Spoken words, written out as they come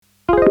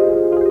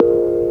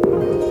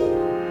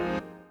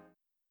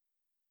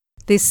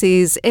This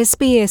is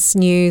SBS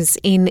News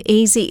in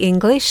Easy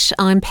English.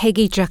 I'm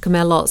Peggy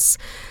Giacomellos.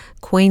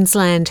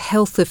 Queensland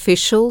health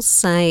officials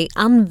say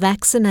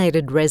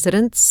unvaccinated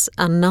residents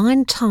are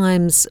 9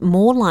 times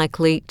more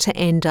likely to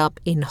end up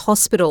in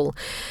hospital.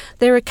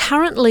 There are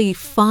currently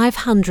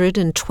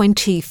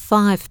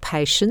 525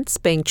 patients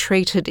being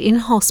treated in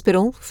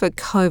hospital for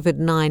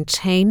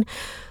COVID-19,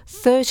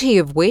 30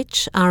 of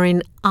which are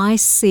in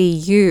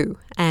ICU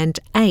and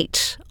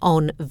 8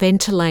 on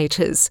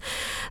ventilators.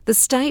 The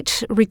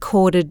state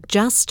recorded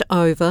just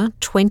over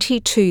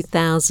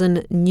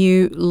 22,000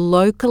 new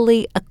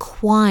locally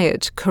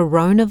acquired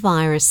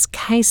coronavirus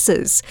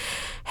cases.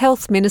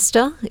 Health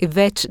Minister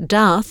Yvette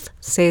D'Ath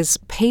says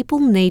people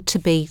need to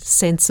be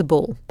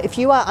sensible. If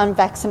you are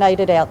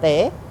unvaccinated out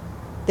there,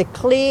 the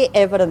clear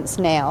evidence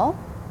now,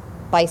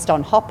 based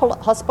on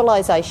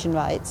hospitalisation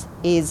rates,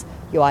 is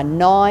you are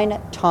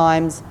 9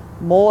 times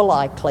more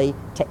likely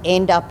to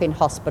end up in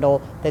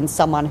hospital than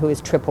someone who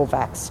is triple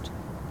vaxxed.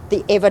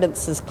 The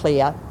evidence is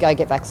clear. Go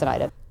get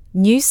vaccinated.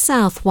 New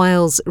South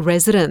Wales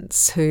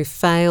residents who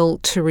fail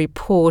to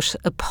report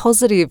a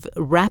positive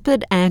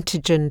rapid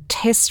antigen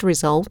test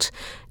result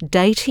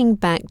dating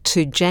back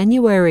to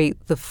January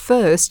the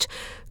 1st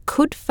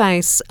could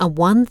face a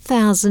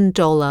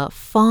 $1,000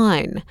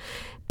 fine.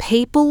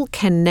 People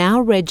can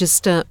now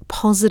register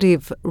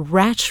positive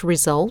RAT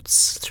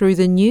results through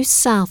the New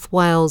South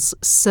Wales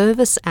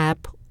Service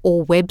app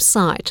or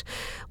website,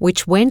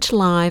 which went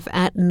live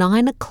at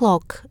 9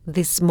 o'clock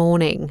this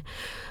morning.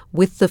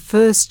 With the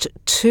first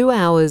 2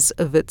 hours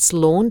of its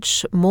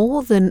launch,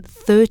 more than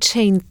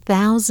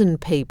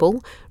 13,000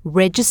 people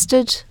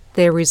registered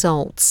their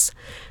results.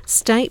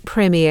 State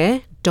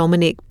Premier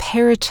Dominic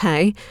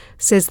Perrottet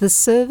says the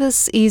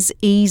service is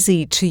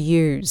easy to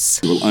use.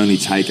 It will only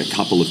take a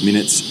couple of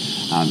minutes.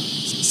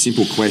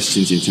 Simple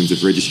questions in terms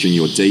of registering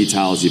your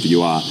details. If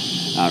you are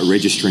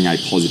registering a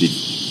positive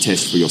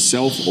test for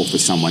yourself or for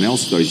someone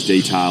else, those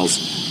details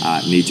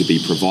need to be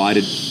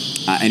provided.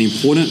 And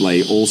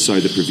importantly, also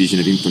the provision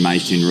of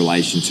information in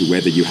relation to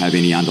whether you have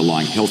any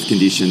underlying health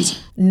conditions.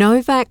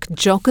 Novak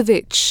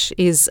Djokovic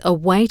is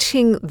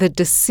awaiting the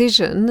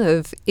decision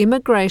of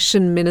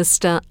Immigration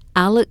Minister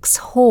Alex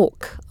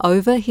Hawke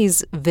over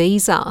his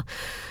visa.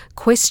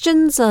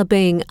 Questions are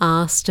being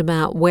asked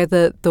about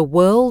whether the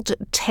world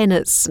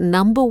tennis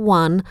number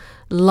 1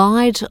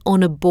 lied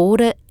on a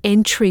border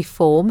entry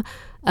form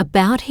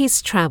about his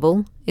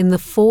travel in the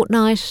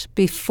fortnight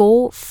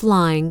before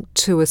flying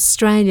to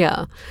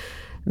Australia.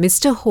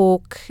 Mr.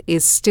 Hawke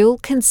is still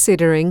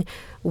considering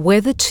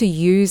whether to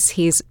use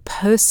his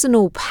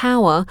personal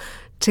power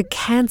to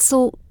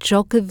cancel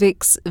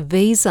Djokovic's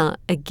visa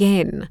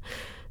again.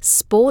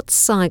 Sports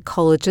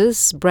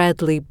psychologist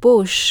Bradley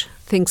Bush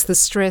thinks the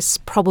stress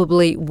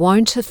probably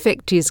won't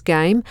affect his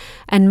game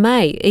and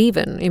may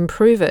even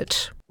improve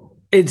it.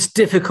 It's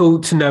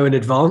difficult to know in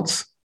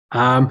advance.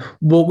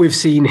 What we've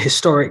seen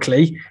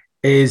historically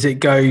is it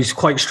goes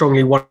quite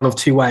strongly one of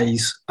two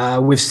ways.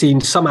 We've seen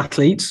some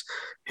athletes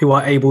who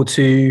are able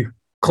to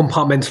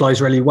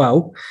compartmentalise really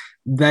well.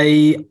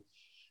 They,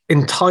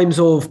 in times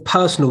of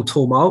personal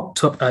turmoil,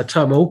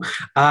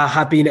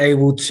 have been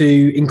able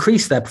to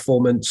increase their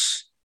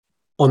performance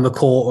on the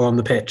court or on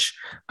the pitch.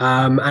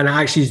 And it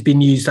actually has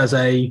been used as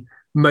a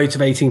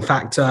motivating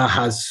factor,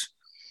 has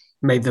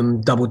made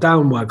them double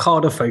down, work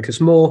harder,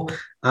 focus more.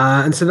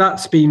 And so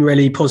that's been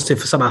really positive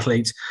for some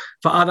athletes.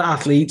 For other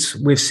athletes,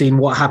 we've seen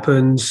what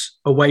happens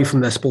away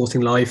from their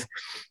sporting life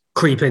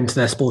creep into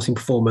their sporting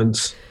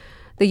performance.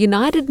 The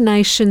United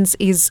Nations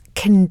is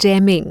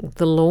condemning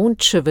the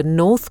launch of a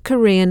North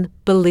Korean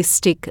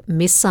ballistic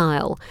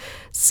missile.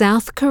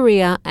 South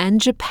Korea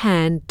and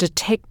Japan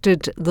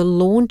detected the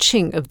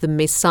launching of the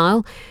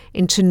missile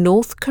into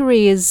North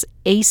Korea's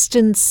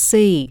Eastern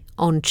Sea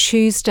on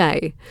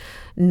Tuesday.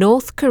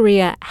 North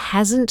Korea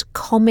hasn't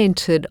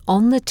commented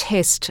on the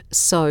test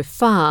so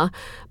far,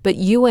 but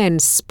UN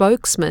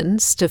spokesman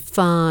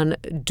Stefan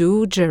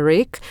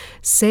Dujarric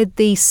said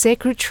the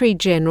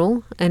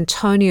Secretary-General,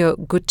 Antonio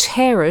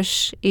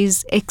Guterres,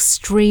 is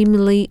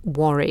extremely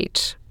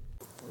worried.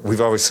 We've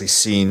obviously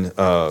seen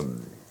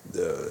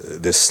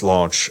this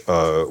launch.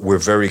 We're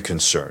very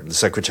concerned. The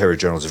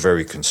Secretary-General is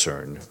very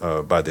concerned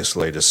by this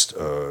latest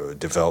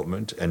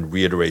development and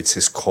reiterates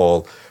his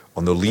call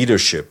on the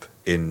leadership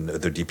in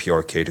the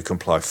DPRK to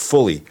comply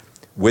fully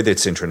with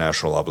its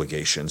international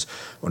obligations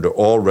under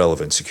all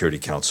relevant Security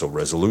Council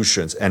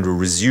resolutions and to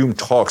resume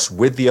talks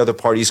with the other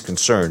parties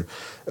concerned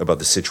about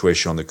the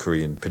situation on the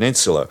Korean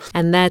Peninsula.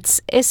 And that's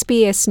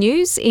SBS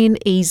News in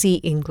Easy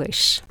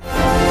English.